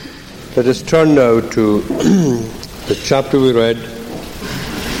Let us turn now to the chapter we read,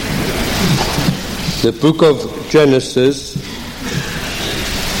 the book of Genesis,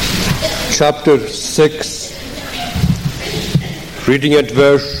 chapter 6, reading at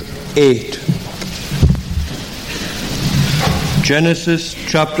verse 8. Genesis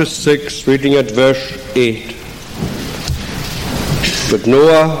chapter 6, reading at verse 8. But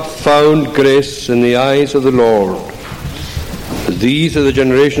Noah found grace in the eyes of the Lord. These are the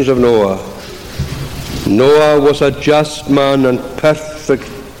generations of Noah. Noah was a just man and perfect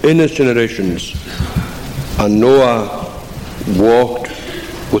in his generations, and Noah walked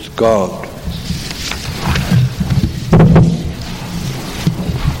with God.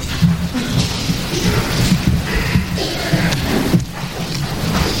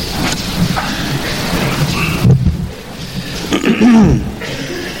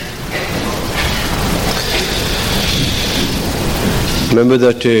 Remember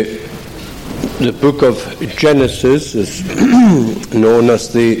that the book of Genesis is known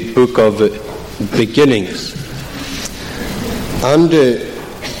as the book of beginnings. And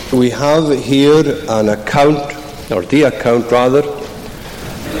we have here an account, or the account rather,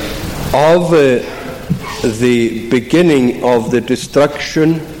 of the beginning of the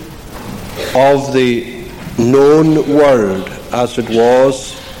destruction of the known world as it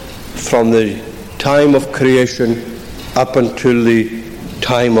was from the time of creation up until the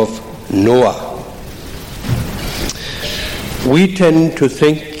time of Noah. We tend to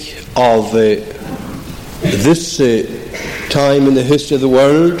think of this time in the history of the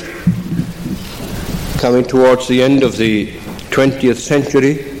world, coming towards the end of the 20th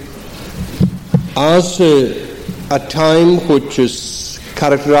century, as a time which is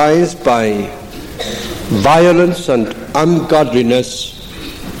characterized by violence and ungodliness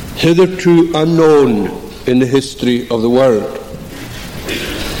hitherto unknown in the history of the world.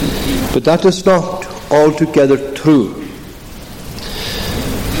 But that is not altogether true.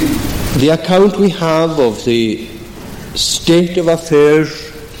 The account we have of the state of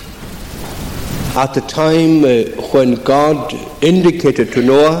affairs at the time when God indicated to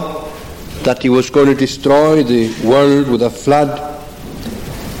Noah that he was going to destroy the world with a flood,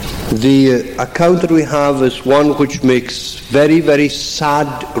 the account that we have is one which makes very, very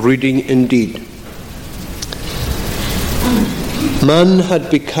sad reading indeed. Man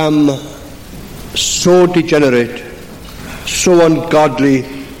had become so degenerate, so ungodly,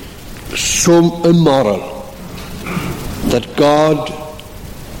 so immoral, that God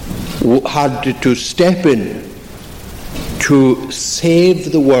had to step in to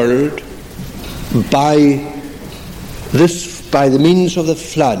save the world by the means of the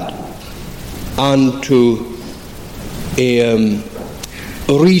flood, and to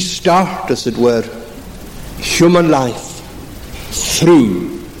restart, as it were, human life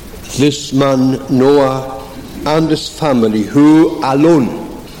through this man Noah and his family, who alone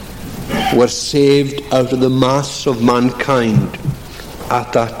were saved out of the mass of mankind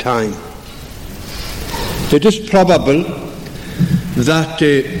at that time. It is probable that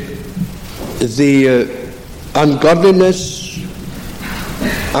the ungodliness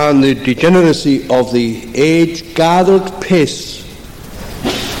and the degeneracy of the age gathered pace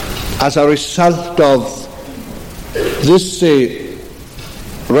as a result of this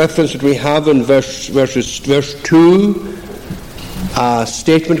reference that we have in verse 2, a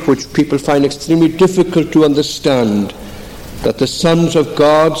statement which people find extremely difficult to understand, that the sons of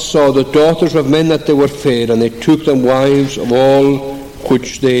God saw the daughters of men that they were fair, and they took them wives of all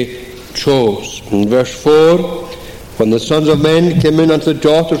which they chose. In verse 4, when the sons of men came in unto the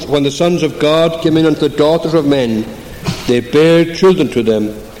daughters, when the sons of God came in unto the daughters of men, they bare children to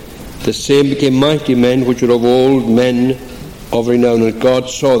them. The same became mighty men, which were of old, men of renown. And God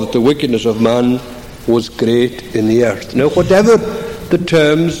saw that the wickedness of man was great in the earth. Now, whatever the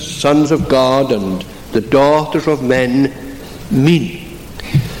terms sons of God and the daughters of men mean,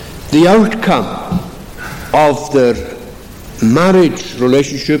 the outcome of their marriage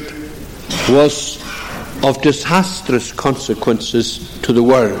relationship was of disastrous consequences to the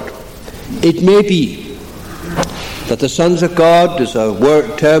world. It may be that the sons of God is a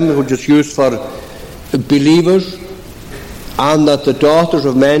term which is used for believers, and that the daughters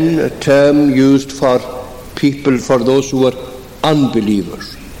of men, a term used for people, for those who were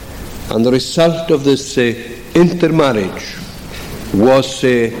unbelievers. And the result of this intermarriage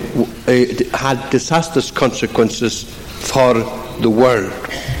had disastrous consequences for the world.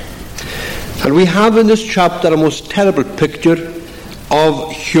 And we have in this chapter a most terrible picture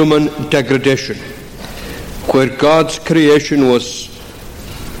of human degradation, where God's creation was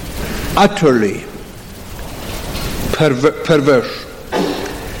utterly perverse,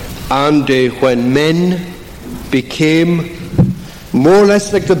 And when men became more or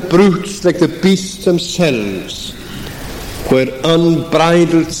less like the brutes, like the beasts themselves, where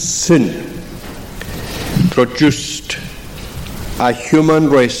unbridled sin produced a human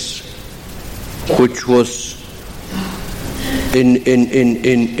race which was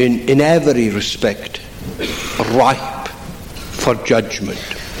in every respect ripe for judgment.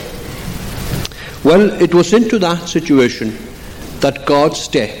 Well, it was into that situation that God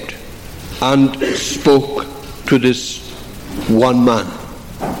stepped and spoke to this one man.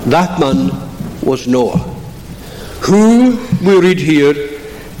 That man was Noah, who, we read here,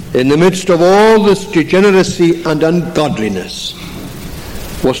 in the midst of all this degeneracy and ungodliness,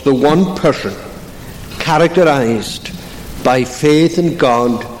 was the one person characterized by faith in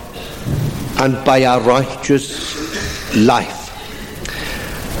God and by a righteous life.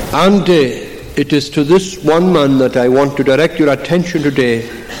 And it is to this one man that I want to direct your attention today,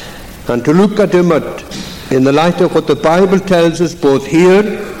 and to look at him in the light of what the Bible tells us both here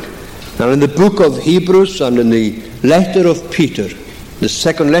and in the book of Hebrews and in the letter of Peter, the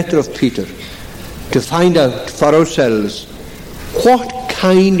second letter of Peter, to find out for ourselves what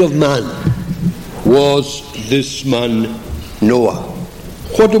kind of man was this man Noah.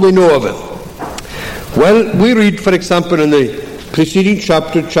 What do we know of him? Well, we read, for example, in the preceding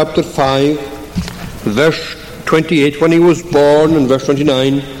chapter, chapter 5, verse 28, when he was born, and verse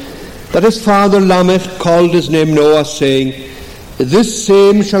 29, that his father Lamech called his name Noah, saying, this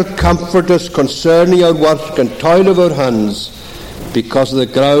same shall comfort us concerning our work and toil of our hands, because of the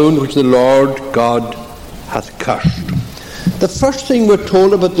ground which the Lord God hath cursed. The first thing we're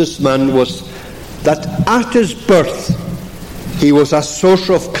told about this man was that at his birth he was a source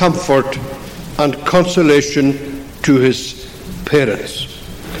of comfort and consolation to his parents.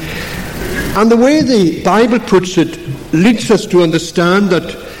 And the way the Bible puts it leads us to understand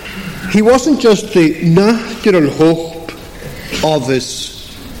that he wasn't just the natural hope of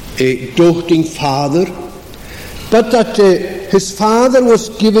his doting father, but that his father was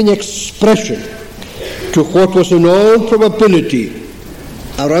giving expression to what was in all probability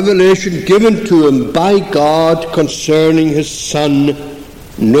a revelation given to him by God concerning his son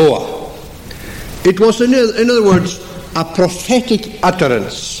Noah. It was, in other words, a prophetic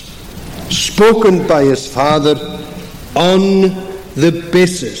utterance spoken by his father on the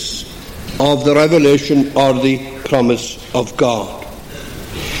basis of the revelation or the promise of God.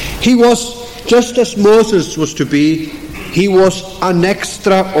 He was, just as Moses was to be, he was an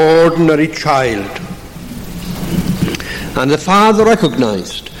extraordinary child. And the father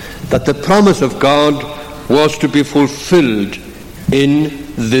recognized that the promise of God was to be fulfilled in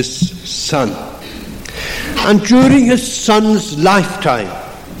this son. And during his son's lifetime,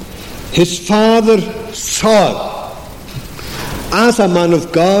 his father saw him as a man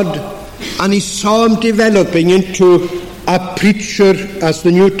of God, and he saw him developing into a preacher, as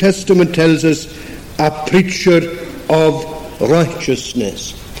the New Testament tells us, a preacher of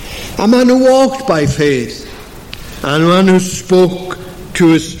righteousness. A man who walked by faith, and a man who spoke to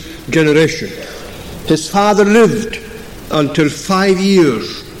his generation. His father lived until 5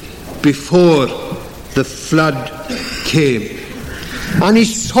 years before the flood came. And he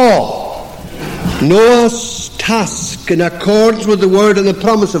saw Noah's task in accordance with the word and the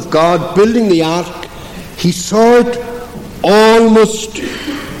promise of God, building the ark. He saw it almost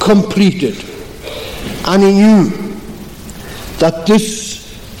completed. And he knew that this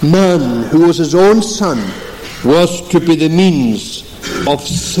man, who was his own son, was to be the means of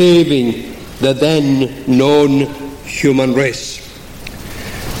saving the then known human race.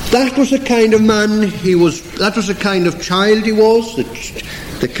 That was the kind of man he was, that was the kind of child he was,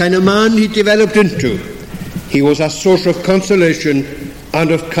 the kind of man he developed into. He was a source of consolation and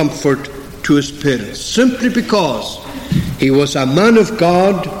of comfort to his parents, simply because he was a man of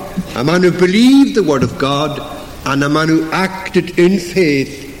God, a man who believed the word of God, and a man who acted in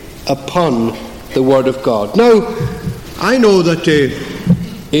faith upon the word of God. Now, I know that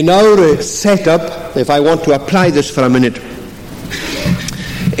in our setup, if I want to apply this for a minute,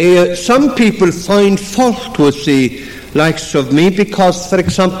 some people find fault with the likes of me because, for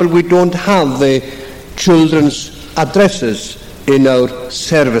example, we don't have children's addresses in our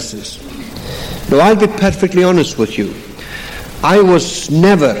services. Now, I'll be perfectly honest with you. I was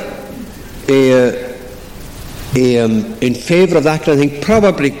never in favour of that kind of thing,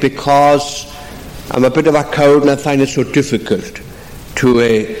 probably because I'm a bit of a coward and I find it so difficult to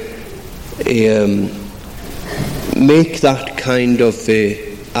make that kind of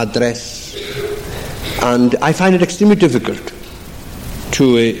address, and I find it extremely difficult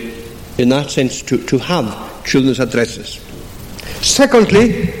to, in that sense, to have children's addresses.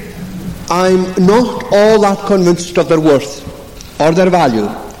 Secondly, I'm not all that convinced of their worth or their value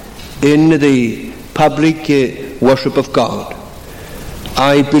in the public worship of God.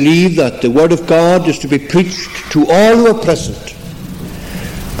 I believe that the Word of God is to be preached to all who are present,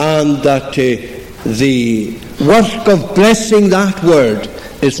 and that the work of blessing that Word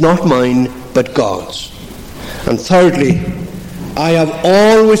is not mine but God's. And thirdly, I have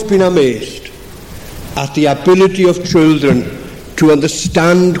always been amazed at the ability of children to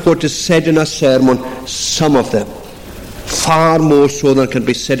understand what is said in a sermon, some of them, far more so than can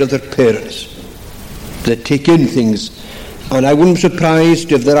be said of their parents. They take in things, and I wouldn't be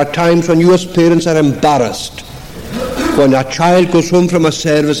surprised if there are times when you as parents are embarrassed when a child goes home from a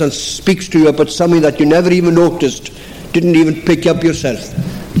service and speaks to you about something that you never even noticed, didn't even pick up yourself,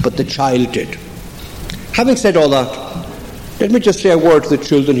 but the child did. Having said all that, let me just say a word to the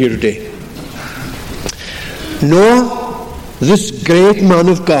children here today. Noah, this great man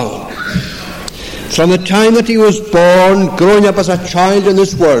of God, from the time that he was born, growing up as a child in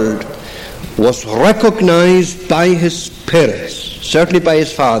this world, was recognized by his parents, certainly by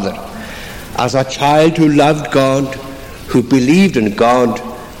his father, as a child who loved God, who believed in God,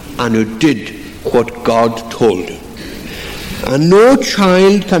 and who did what God told him. And no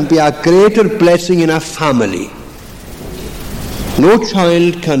child can be a greater blessing in a family. No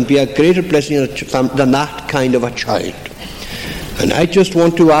child can be a greater blessing than that kind of a child. And I just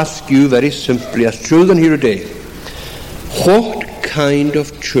want to ask you very simply, as children here today, what kind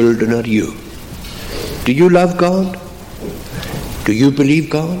of children are you? Do you love God? Do you believe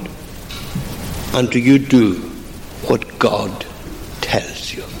God? And do you do what God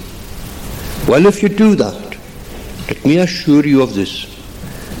tells you? Well, if you do that, let me assure you of this,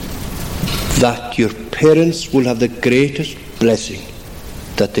 that your parents will have the greatest blessing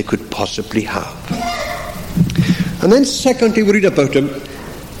that they could possibly have. And then secondly, we read about him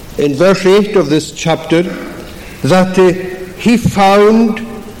in verse 8 of this chapter, that he found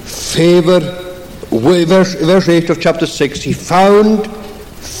favor, verse 8 of chapter 6, he found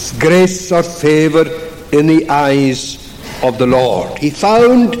grace or favor in the eyes of the Lord. He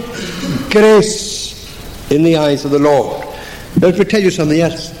found grace in the eyes of the Lord. Now, let me tell you something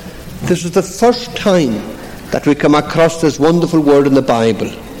else. This is the first time that we come across this wonderful word in the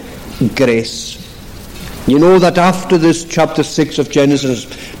Bible, grace. You know that after this chapter 6 of Genesis,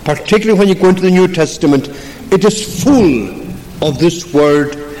 particularly when you go into the New Testament, it is full of this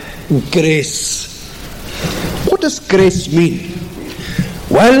word grace. What does grace mean?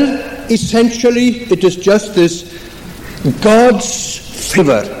 Well, essentially it is just this: God's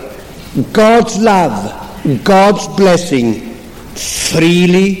favor, God's love, God's blessing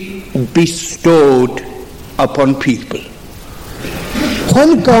freely bestowed upon people.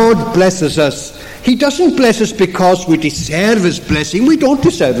 When God blesses us, he doesn't bless us because we deserve his blessing. We don't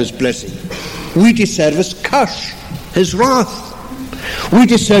deserve his blessing. We deserve his curse, his wrath. We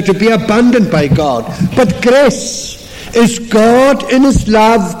deserve to be abandoned by God. But grace is God in his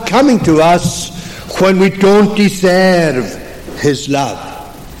love coming to us when we don't deserve his love.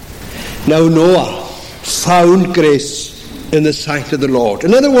 Now Noah found grace in the sight of the Lord.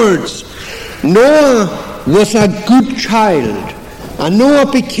 In other words, Noah was a good child, and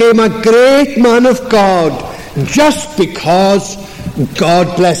Noah became a great man of God just because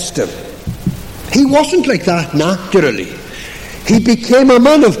God blessed him. He wasn't like that naturally. He became a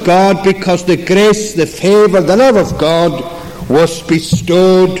man of God because the grace, the favor, the love of God was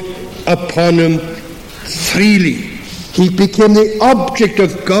bestowed upon him freely. He became the object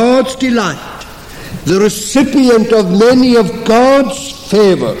of God's delight, the recipient of many of God's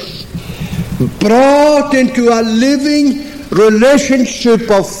favors, brought into a living relationship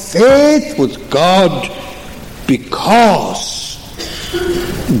of faith with God because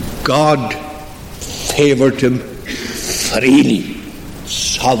God favored him freely,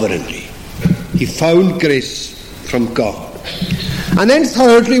 sovereignly. He found grace from God. And then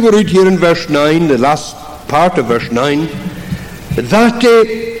thirdly, we read here in verse 9, the last part of verse 9, that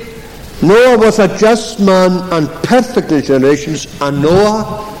Noah was a just man and perfect in his generations, and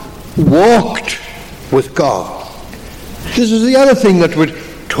Noah walked with God. This is the other thing that we're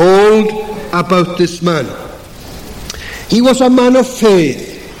told about this man. He was a man of faith.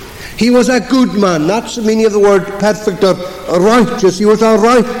 He was a good man. That's the meaning of the word perfect or righteous. He was a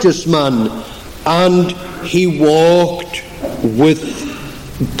righteous man. And he walked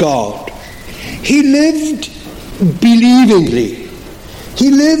with God. He lived believingly.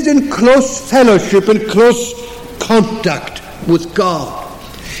 He lived in close fellowship and close contact with God.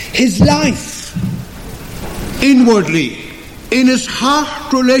 His life, inwardly, in his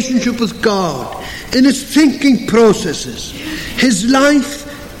heart relationship with God, in his thinking processes, his life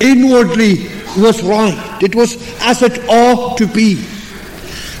inwardly was right. It was as it ought to be.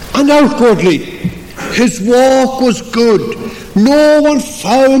 And outwardly, his walk was good. No one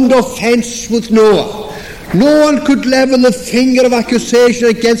found offence with Noah. No one could level the finger of accusation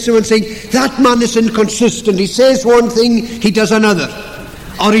against him and say, that man is inconsistent. He says one thing, he does another.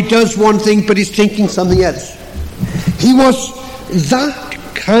 Or he does one thing, but he's thinking something else. He was that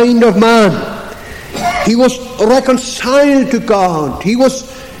kind of man. He was reconciled to God. He was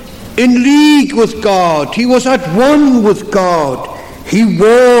in league with God. He was at one with God. He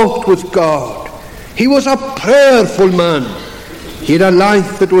walked with God. He was a prayerful man. He had a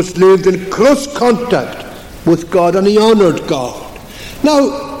life that was lived in close contact with God, and he honoured God.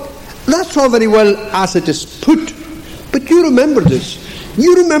 Now, that's all very well as it is put, but you remember this.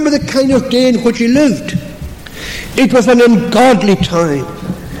 You remember the kind of day in which he lived. It was an ungodly time,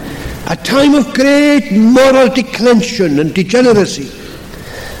 a time of great moral declension and degeneracy,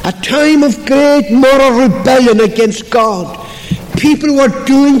 a time of great moral rebellion against God. People were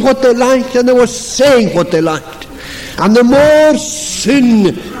doing what they liked and they were saying what they liked. And the more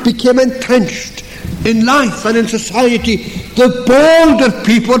sin became entrenched in life and in society, the bolder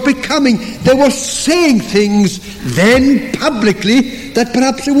people were becoming. They were saying things then publicly that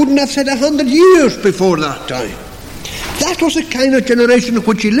perhaps they wouldn't have said 100 years before that time. That was the kind of generation in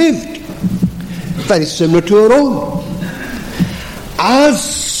which he lived. Very similar to our own. As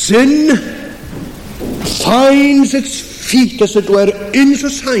sin finds its feet, as it were, in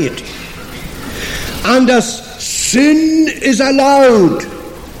society, and as sin is allowed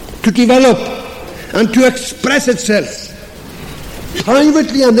to develop and to express itself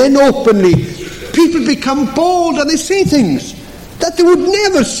privately and then openly, people become bold and they say things that they would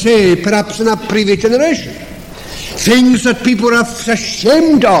never say perhaps in a previous generation. Things that people were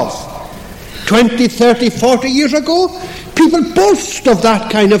ashamed of 20, 30, 40 years ago, people boast of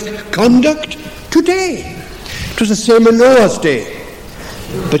that kind of conduct today. It was the same in Noah's day.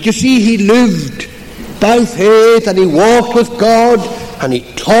 But you see, he lived by faith, and he walked with God, and he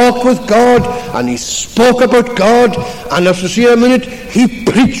talked with God, and he spoke about God, and as you see in a minute, he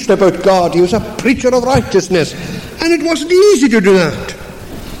preached about God. He was a preacher of righteousness, and it wasn't easy to do that.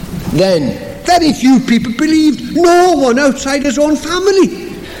 Then, very few people believed. No one outside his own family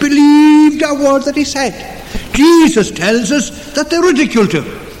believed a word that he said. Jesus tells us that they ridiculed him.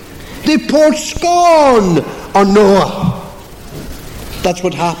 They poured scorn on Noah. That's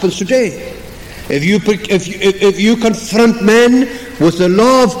what happens today. If you confront men with the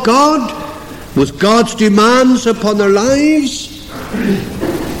law of God, with God's demands upon their lives,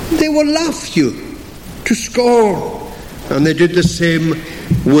 they will laugh you to scorn. And they did the same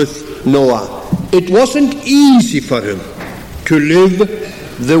with Noah. It wasn't easy for him to live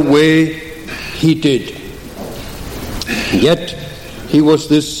the way he did. Yet he was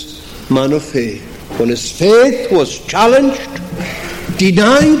this man of faith. When his faith was challenged,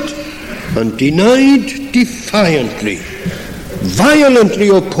 denied, and denied defiantly, violently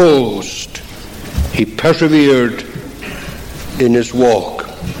opposed, he persevered in his walk.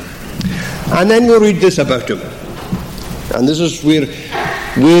 And then we read this about him. And this is we're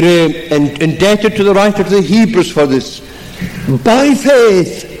indebted to the writer of the Hebrews for this. By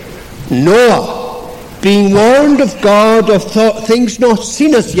faith, Noah, being warned of God of things not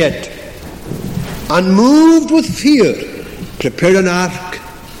seen as yet, and moved with fear, prepared an ark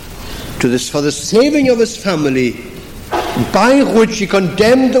for the saving of his family, by which he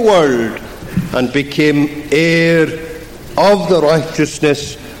condemned the world and became heir of the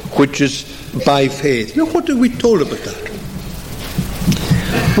righteousness which is by faith. Now, what are we told about that?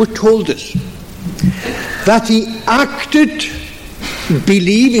 We're told this, that he acted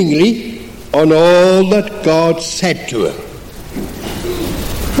believingly on all that God said to him.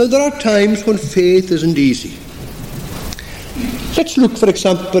 Now, there are times when faith isn't easy. Let's look, for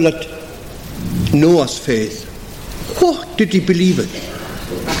example, at Noah's faith. What did he believe in?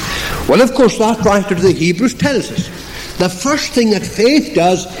 Well, of course, that writer of the Hebrews tells us. The first thing that faith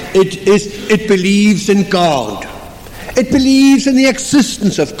does, it believes in God. It believes in the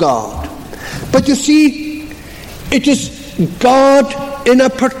existence of God. But you see, it is God in a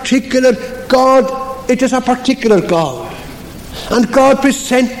particular God. It is a particular God. And God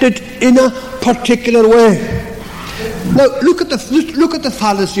presented in a particular way. Now, look at the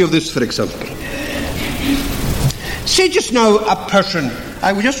fallacy of this, for example. Say just now a person,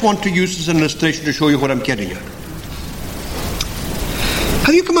 I would just want to use this as an illustration to show you what I'm getting at.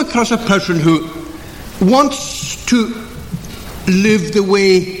 Have you come across a person who wants to live the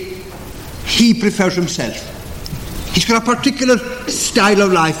way he prefers himself? He's got a particular style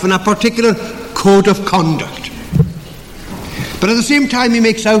of life and a particular code of conduct. But at the same time, he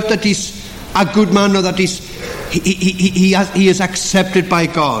makes out that he's a good man, or that he is accepted by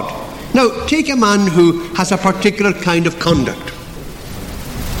God. Now, take a man who has a particular kind of conduct.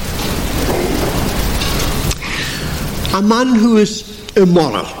 A man who is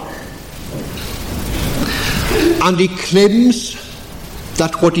immoral. And he claims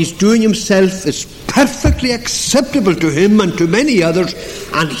that what he's doing himself is perfectly acceptable to him and to many others,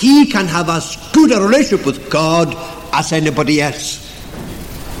 and he can have as good a relationship with God as anybody else.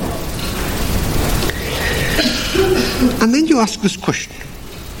 And then you ask this question: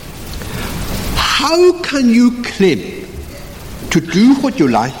 how can you claim to do what you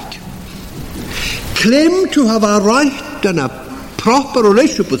like, claim to have a right and a proper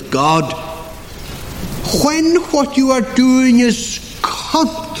relationship with God, when what you are doing is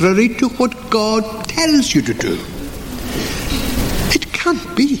contrary to what God tells you to do? It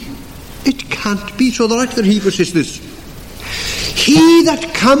can't be. It can't be. So the writer of Hebrews says this: he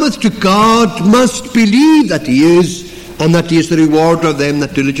that cometh to God must believe that he is, and that he is the rewarder of them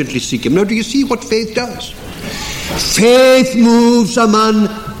that diligently seek him. Now, do you see what faith does? Faith moves a man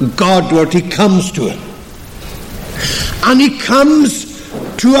Godward. He comes to him. And he comes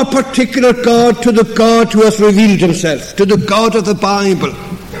to a particular God, to the God who has revealed himself, to the God of the Bible.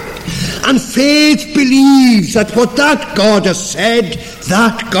 And faith believes that what that God has said,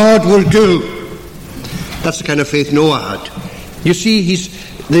 that God will do. That's the kind of faith Noah had. You see,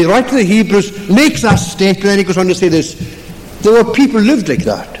 the writer of the Hebrews makes that statement, and then he goes on to say this: there were people who lived like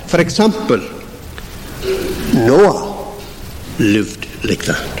that. For example, Noah lived like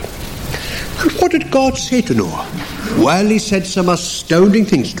that. And what did God say to Noah? Well, he said some astounding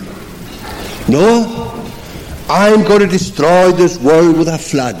things to him. Noah, I'm going to destroy this world with a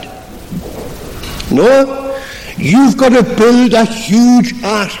flood. Noah, you've got to build a huge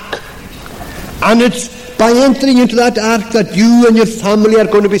ark. And it's by entering into that ark that you and your family are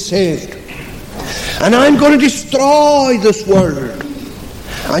going to be saved. And I'm going to destroy this world.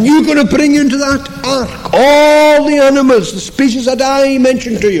 And you're going to bring into that ark all the animals, the species that I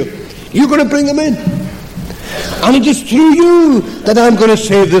mentioned to you. You're going to bring them in. And it is through you that I'm going to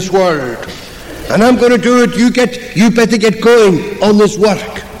save this world. And I'm going to do it. You better get going on this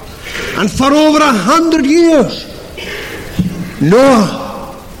work. And for over 100 years, Noah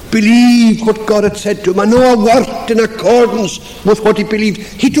believed what God had said to him. And Noah worked in accordance with what he believed.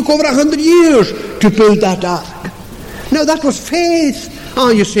 He took over 100 years to build that ark. Now, that was faith.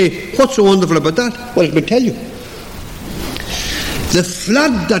 You say, what's so wonderful about that? Well, let me tell you. The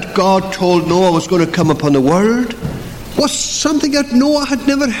flood that God told Noah was going to come upon the world was something that Noah had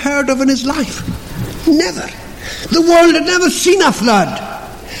never heard of in his life. Never. The world had never seen a flood.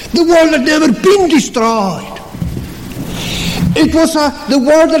 The world had never been destroyed. It was the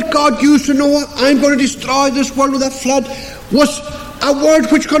word that God used to Noah, I'm going to destroy this world with a flood, was a word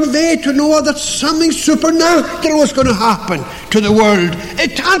which conveyed to Noah that something supernatural was going to happen to the world.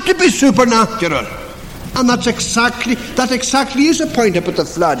 It had to be supernatural. And that exactly is the point about the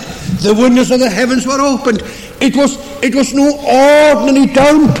flood. The windows of the heavens were opened. It was no ordinary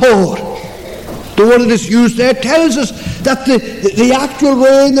downpour. The word that is used there tells us that the actual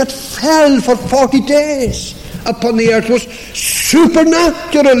rain that fell for 40 days upon the earth was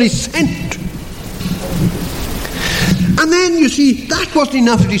supernaturally sent. And then, you see, that wasn't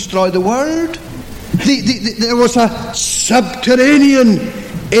enough to destroy the world. There was a subterranean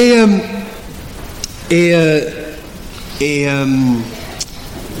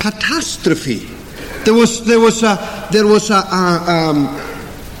catastrophe. There was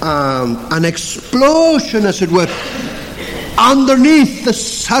an explosion, as it were, underneath the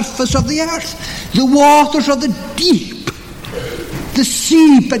surface of the earth. The waters of the deep, the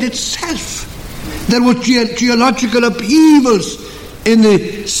seabed itself. There were geological upheavals in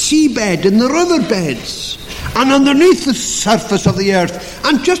the seabed, in the riverbeds, and underneath the surface of the earth.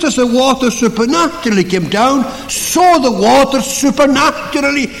 And just as the water supernaturally came down, so the water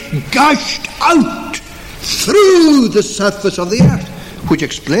supernaturally gushed out through the surface of the earth. Which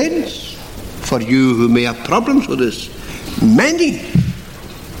explains, for you who may have problems with this, many,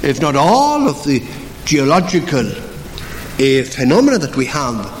 if not all, of the geological phenomena that we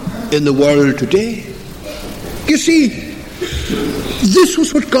have in the world today. You see, this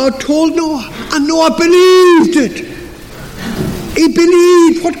was what God told Noah, and Noah believed it. He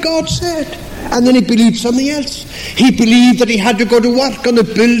believed what God said, and then he believed something else. He believed that he had to go to work on the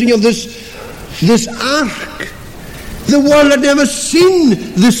building of this ark. The world had never seen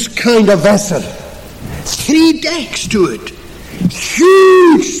this kind of vessel. 3 decks to it.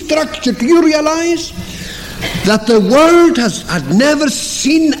 Huge structure. Do you realize that the world had never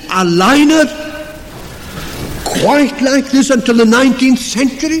seen a liner quite like this until the 19th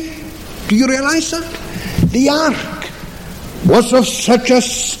century. Do you realize that? The ark was of such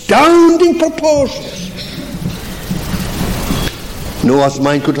astounding proportions. Noah's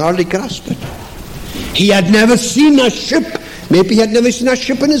mind could hardly grasp it. He had never seen a ship. Maybe he had never seen a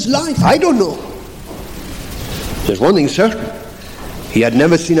ship in his life. I don't know. There's one thing certain. He had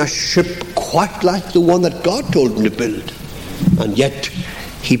never seen a ship quite like the one that God told him to build. And yet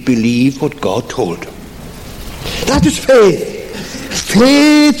he believed what God told him. That is faith.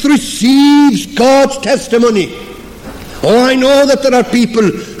 Faith receives God's testimony. Oh, I know that there are people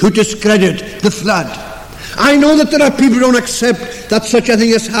who discredit the flood. I know that there are people who don't accept that such a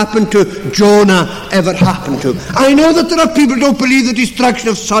thing has happened to Jonah ever happened to. I know that there are people who don't believe the destruction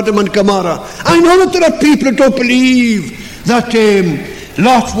of Sodom and Gomorrah. I know that there are people who don't believe that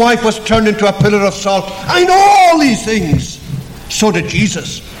Lot's wife was turned into a pillar of salt. I know all these things. So did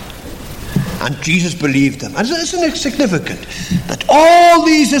Jesus. And Jesus believed them. And isn't it significant that all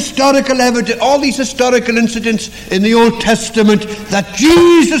these historical evidence, all these historical incidents in the Old Testament that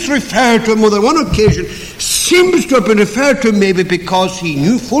Jesus referred to on more than one occasion seems to have been referred to maybe because he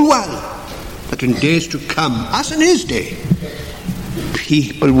knew full well that in days to come, as in his day,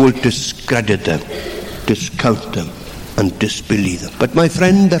 people will discredit them, discount them, and disbelieve them. But my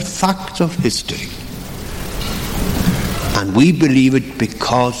friend, they're facts of history. And we believe it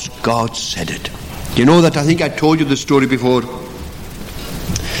because God said it. You know that I think I told you the story before.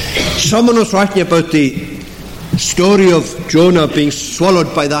 Someone was writing about the story of Jonah being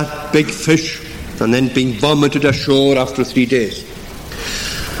swallowed by that big fish and then being vomited ashore after 3 days.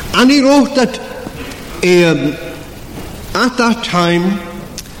 And he wrote that at that time,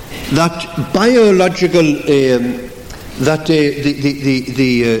 that biological,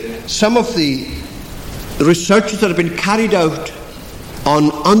 some of the researches that have been carried out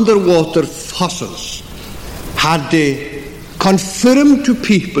on underwater fossils had confirmed to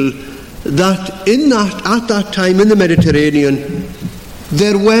people that at that time in the Mediterranean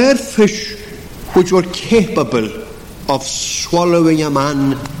there were fish which were capable of swallowing a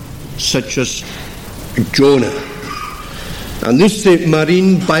man such as Jonah. And this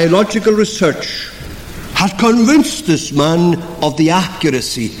marine biological research has convinced this man of the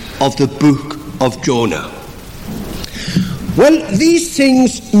accuracy of the book of Jonah. Well, these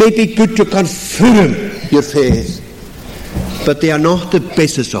things may be good to confirm your faith, but they are not the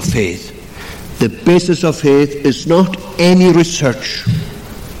basis of faith. The basis of faith is not any research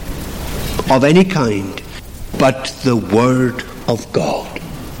of any kind, but the Word of God.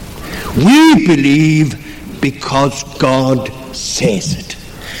 We believe because God says it.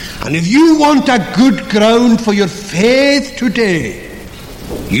 And if you want a good ground for your faith today,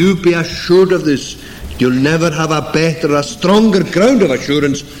 you be assured of this. You'll never have a better, a stronger ground of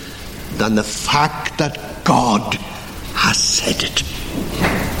assurance than the fact that God has said it.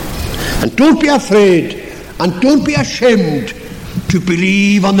 And don't be afraid and don't be ashamed to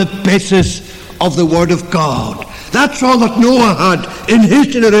believe on the basis of the Word of God. That's all that Noah had in his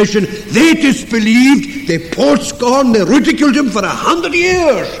generation. They disbelieved, they poured scorn, they ridiculed him for 100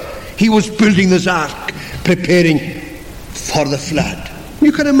 years. He was building this ark, preparing for the flood.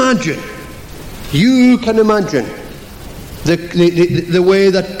 You can imagine the way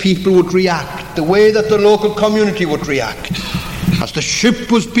that people would react, the way that the local community would react as the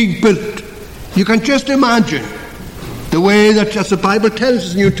ship was being built. You can just imagine the way that, as the Bible tells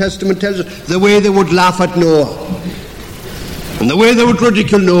us, the New Testament tells us, the way they would laugh at Noah, and the way they would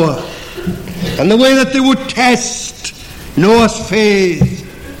ridicule Noah, and the way that they would test Noah's faith.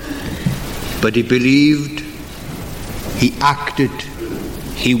 But he believed, he acted,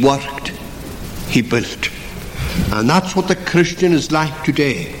 he worked, he built. And that's what the Christian is like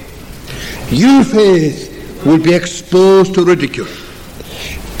today. Your faith will be exposed to ridicule.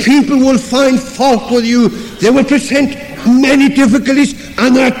 People will find fault with you. They will present many difficulties,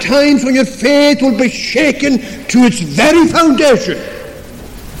 and there are times when your faith will be shaken to its very foundation.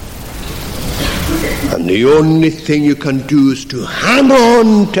 And the only thing you can do is to hang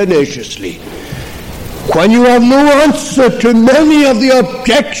on tenaciously when you have no answer to many of the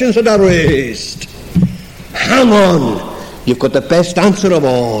objections that are raised. Hang on. You've got the best answer of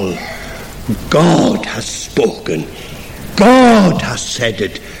all. God has spoken. God has said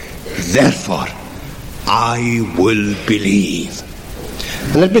it. Therefore, I will believe.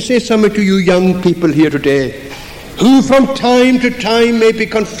 And let me say something to you young people here today, who from time to time may be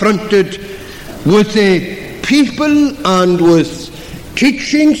confronted with people and with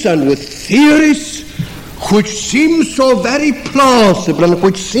teachings and with theories which seem so very plausible and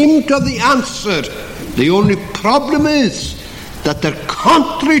which seem to have the answer. The only problem is that they're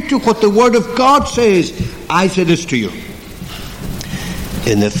contrary to what the Word of God says, I say this to you.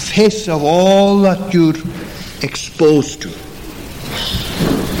 In the face of all that you're exposed to,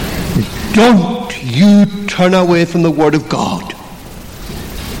 don't you turn away from the Word of God.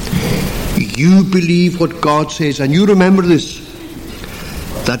 You believe what God says, and you remember this,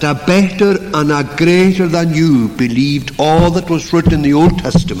 that a better and a greater than you believed all that was written in the Old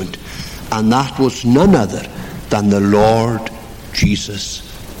Testament, and that was none other than the Lord Jesus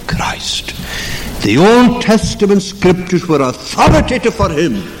Christ. The Old Testament scriptures were authoritative for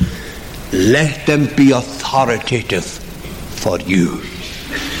him. Let them be authoritative for you.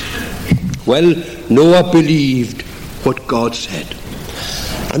 Well, Noah believed what God said.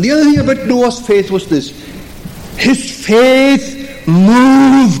 And the other thing about Noah's faith was this. His faith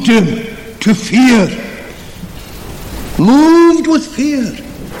moved him to fear. Moved with fear.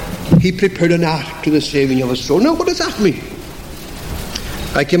 He prepared an ark to the saving of his soul. Now, what does that mean?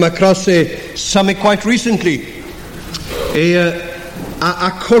 I came across something quite recently.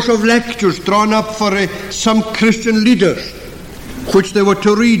 A course of lectures drawn up for some Christian leaders, which they were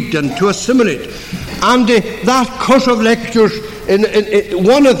to read and to assimilate. And that course of lectures,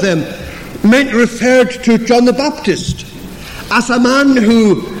 one of them referred to John the Baptist as a man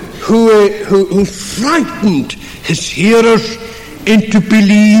who frightened his hearers into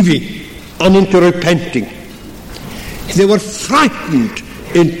believing and into repenting. They were frightened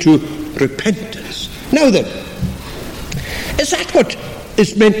into repentance. Now then, is that what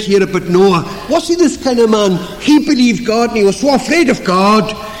is meant here about Noah? Was he this kind of man? He believed God and he was so afraid of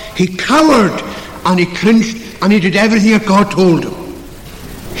God, he cowered and he cringed and he did everything that God told him.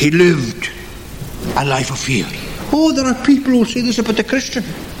 He lived a life of fear. Oh, there are people who say this about the Christian.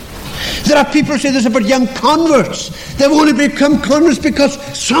 There are people who say this about young converts. They've only become converts because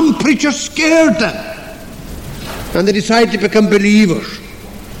some preacher scared them. And they decided to become believers.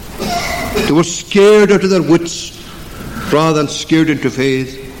 They were scared out of their wits rather than scared into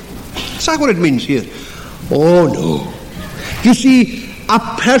faith. Is that what it means here? Oh, no. You see, a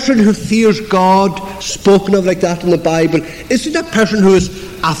person who fears God, spoken of like that in the Bible, isn't a person who is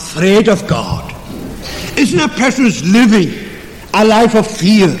afraid of God. Isn't a person who is living a life of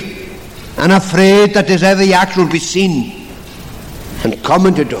fear and afraid that his every act will be seen and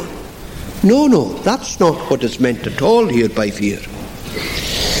commented on. No, that's not what is meant at all here by fear.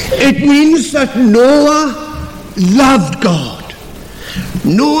 It means that Noah loved God.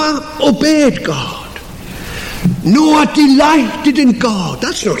 Noah obeyed God. Noah delighted in God.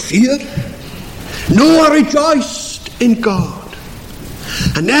 That's not fear. Noah rejoiced in God.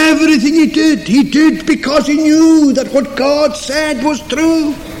 And everything he did because he knew that what God said was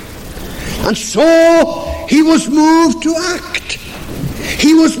true. And so he was moved to act.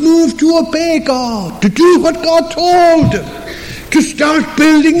 He was moved to obey God, to do what God told him, to start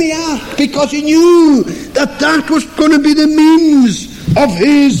building the ark, because he knew that that was going to be the means of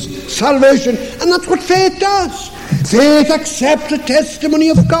his salvation. And that's what faith does. Faith accepts the testimony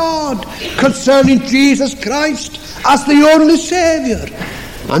of God concerning Jesus Christ as the only Saviour.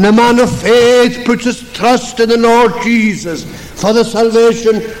 And a man of faith puts his trust in the Lord Jesus for the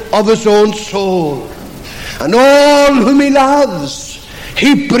salvation of his own soul. And all whom he loves,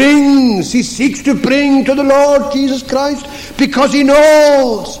 he seeks to bring to the Lord Jesus Christ, because he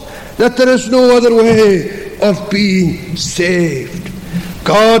knows that there is no other way of being saved.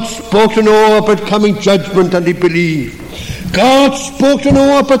 God spoke to Noah about coming judgment, and he believed. God spoke to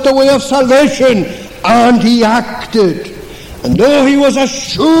Noah about the way of salvation, and he acted. And though he was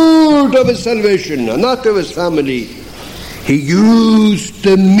assured of his salvation and not of his family, he used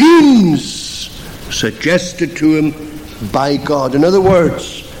the means suggested to him by God. In other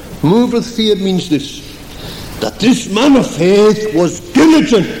words, moved with fear means this, that this man of faith was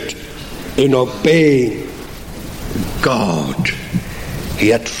diligent in obeying God. He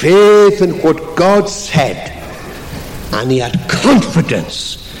had faith in what God said, and he had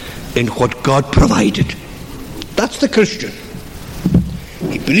confidence in what God provided. That's the Christian.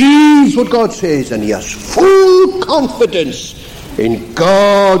 He believes what God says, and he has full confidence in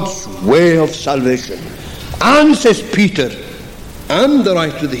God's way of salvation. And, says Peter, and the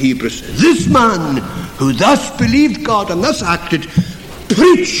writer of the Hebrews, this man who thus believed God and thus acted,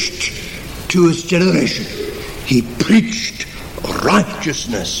 preached to his generation. He preached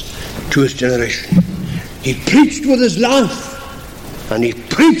righteousness to his generation. He preached with his life, and he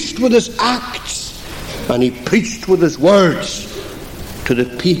preached with his acts, and he preached with his words to the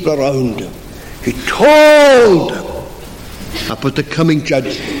people around him. He told them about the coming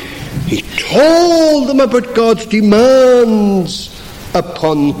judgment. He told them about God's demands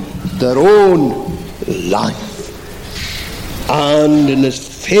upon their own life. And in the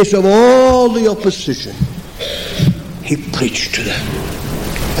face of all the opposition, he preached to them.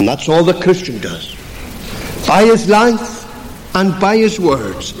 And that's all the Christian does. By his life and by his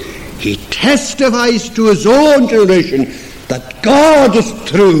words, he testifies to his own generation that God is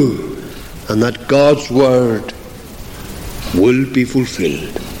true and that God's word will be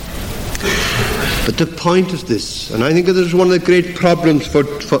fulfilled. But the point is this, and I think this is one of the great problems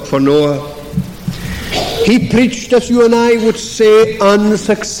for Noah. He preached, as you and I would say,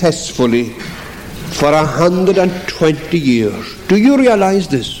 unsuccessfully for 120 years. Do you realize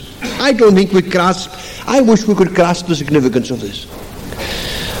this? I don't think we grasp. I wish we could grasp the significance of this.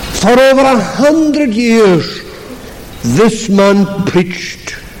 For over 100 years, this man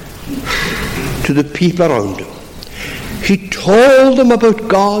preached to the people around him. He told them about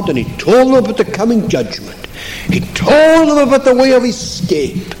God, and he told them about the coming judgment. He told them about the way of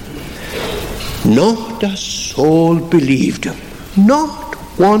escape. Not a soul believed him. Not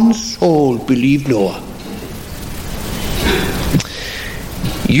one soul believed Noah.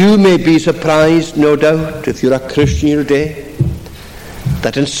 You may be surprised, no doubt, if you're a Christian here today,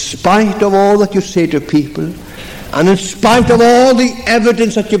 that in spite of all that you say to people, and in spite of all the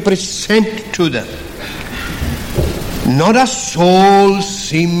evidence that you present to them, not a soul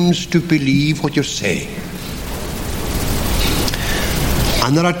seems to believe what you're saying.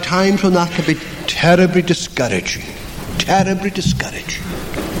 And there are times when that can be terribly discouraging. Terribly discouraging.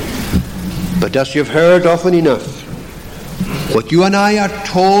 But as you've heard often enough, what you and I are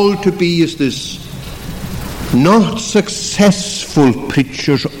told to be is this: not successful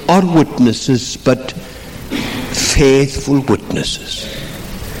preachers or witnesses, but faithful witnesses.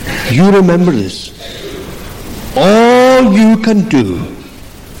 You remember this. All you can do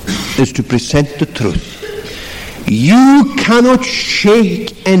is to present the truth. You cannot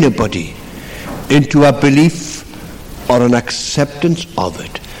shake anybody into a belief or an acceptance of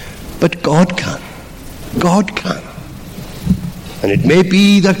it. But God can. God can. And it may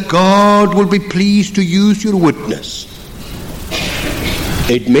be that God will be pleased to use your witness.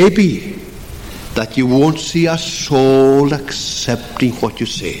 It may be that you won't see a soul accepting what you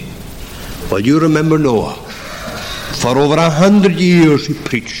say. Well, you remember Noah. For over 100 years he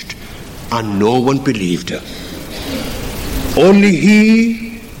preached, and no one believed him. Only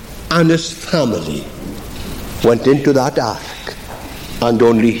he and his family went into that ark, and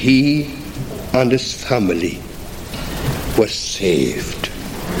only he and his family were saved.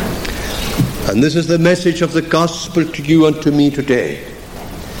 And this is the message of the gospel to you and to me today.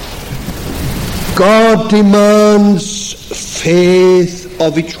 God demands faith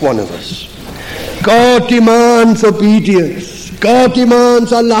of each one of us. God demands obedience. God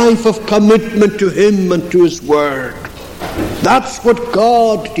demands a life of commitment to him and to his word. That's what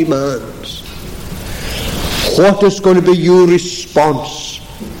God demands. What is going to be your response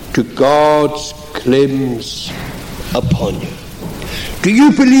to God's claims upon you? Do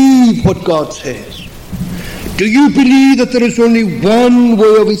you believe what God says? Do you believe that there is only one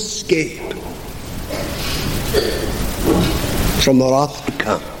way of escape from the wrath to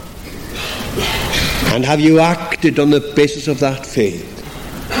come? And have you acted on the basis of that faith?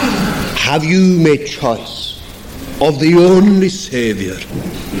 Have you made choice of the only Saviour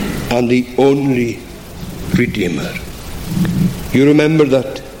and the only Redeemer? You remember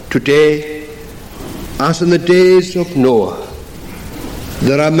that today, as in the days of Noah,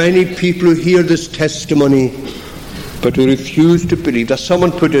 there are many people who hear this testimony but who refuse to believe. As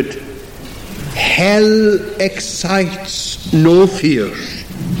someone put it, hell excites no fears,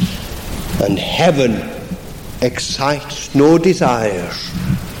 and heaven excites no desires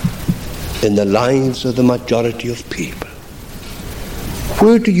in the lives of the majority of people.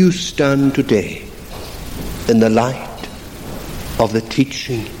 Where do you stand today in the light of the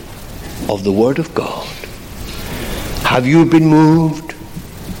teaching of the Word of God? Have you been moved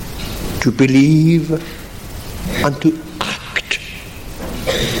to believe and to act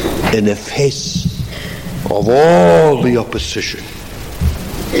in the face of all the opposition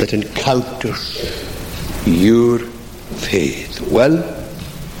that encounters your faith? Well,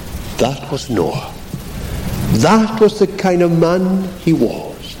 that was Noah. That was the kind of man he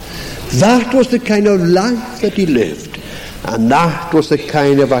was. That was the kind of life that he lived. And that was the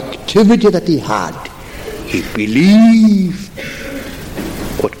kind of activity that he had. He believed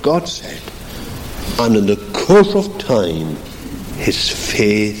what God said. And in the course of time, his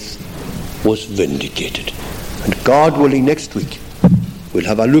faith was vindicated. And God willing, next week, we'll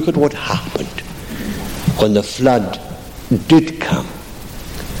have a look at what happened when the flood did come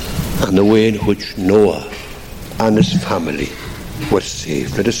and the way in which Noah and his family were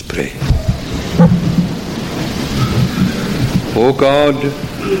saved. Let us pray. Oh God,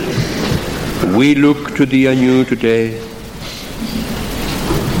 we look to thee anew today.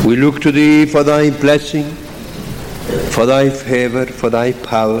 We look to thee for thy blessing, for thy favour, for thy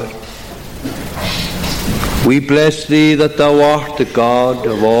power. We bless thee that thou art the God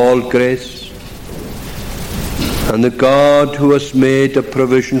of all grace, and the God who has made a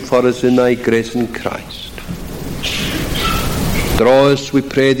provision for us in thy grace in Christ. Draw us, we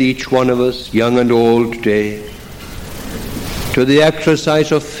pray thee, each one of us, young and old today, to the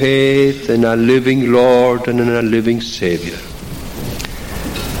exercise of faith in a living Lord and in a living Saviour.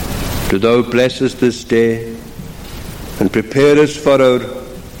 Do thou bless us this day and prepare us for our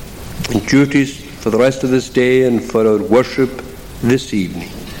duties for the rest of this day and for our worship this evening.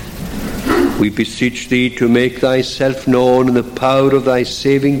 We beseech thee to make thyself known in the power of thy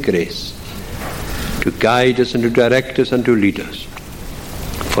saving grace, to guide us and to direct us and to lead us,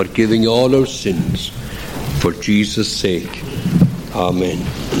 forgiving all our sins for Jesus' sake. Amen.